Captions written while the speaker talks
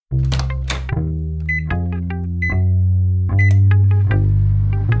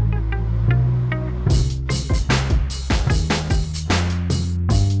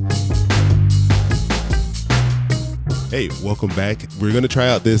Welcome back. We're going to try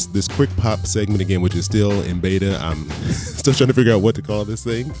out this quick pop segment again, which is still in beta. I'm still trying to figure out what to call this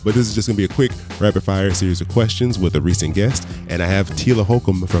thing, but this is just going to be a quick rapid fire series of questions with a recent guest. And I have Tela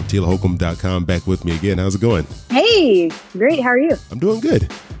Holcomb from TelaHolcomb.com back with me again. How's it going? Hey, great. How are you? I'm doing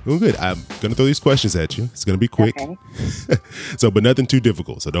good. I'm going to throw these questions at you. It's going to be quick. Okay. But nothing too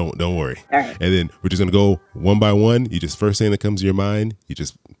difficult. So don't worry. All right. And then we're just going to go one by one. You just first thing that comes to your mind, you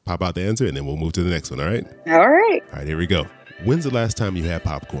just pop out the answer, and then we'll move to the next one. All right? All right. All right, here we go. When's the last time you had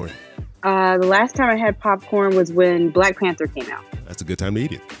popcorn? The last time I had popcorn was when Black Panther came out. That's a good time to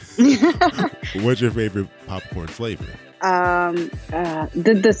eat it. What's your favorite popcorn flavor? I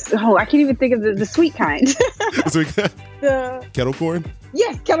can't even think of the sweet kind. The kettle corn?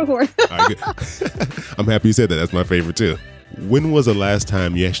 Yes, kettle corn. All right, good. I'm happy you said that. That's my favorite too. When was the last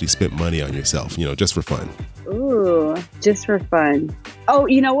time you actually spent money on yourself, just for fun? Ooh, just for fun. Oh,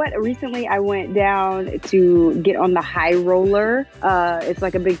 you know what? Recently I went down to get on the high roller. It's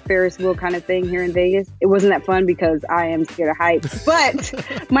like a big Ferris wheel kind of thing here in Vegas. It wasn't that fun because I am scared of heights,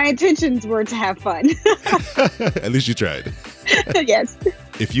 but my intentions were to have fun. At least you tried. Yes.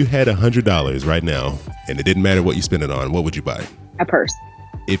 If you had $100 right now and it didn't matter what you spent it on, what would you buy? A purse.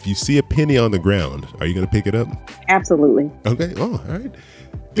 If you see a penny on the ground, are you going to pick it up? Absolutely. Okay. Oh, all right.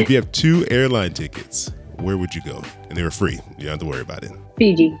 If you have 2 airline tickets, where would you go? And they were free. You don't have to worry about it.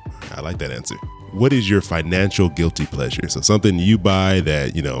 Fiji. I like that answer. What is your financial guilty pleasure? So something you buy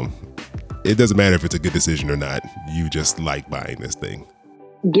that, it doesn't matter if it's a good decision or not. You just like buying this thing.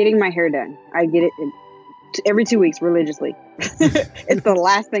 Getting my hair done. I get it every 2 weeks religiously. It's the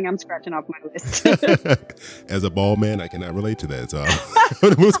last thing I'm scratching off my list. As a bald man, I cannot relate to that. So I'm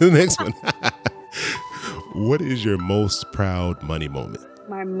going to move to the next one. What is your most proud money moment?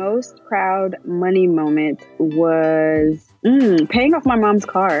 My most proud money moment was paying off my mom's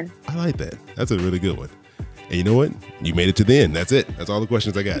car. I like that. That's a really good one. And you know what? You made it to the end. That's it. That's all the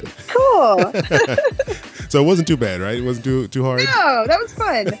questions I got. Cool. So it wasn't too bad, right? It wasn't too hard? No, that was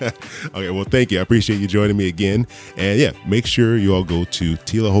fun. Okay, well, thank you. I appreciate you joining me again. And yeah, make sure you all go to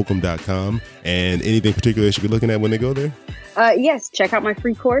TelaHolcomb.com. And anything particular they should be looking at when they go there? Yes, check out my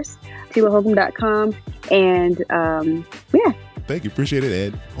free course, TelaHolcomb.com. And yeah. Thank you. Appreciate it,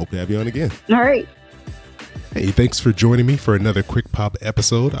 Ed. Hope to have you on again. All right. Hey, thanks for joining me for another Quick Pop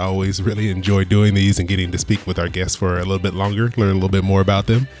episode. I always really enjoy doing these and getting to speak with our guests for a little bit longer, learn a little bit more about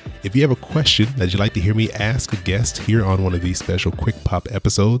them. If you have a question that you'd like to hear me ask a guest here on one of these special Quick Pop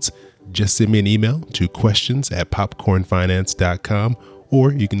episodes, just send me an email to questions@popcornfinance.com,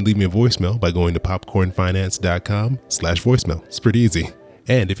 or you can leave me a voicemail by going to popcornfinance.com/voicemail. It's pretty easy.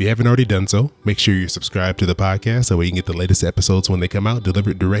 And if you haven't already done so, make sure you're subscribed to the podcast so you can get the latest episodes when they come out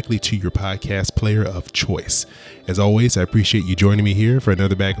delivered directly to your podcast player of choice. As always, I appreciate you joining me here for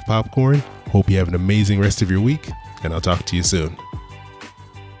another bag of popcorn. Hope you have an amazing rest of your week, and I'll talk to you soon.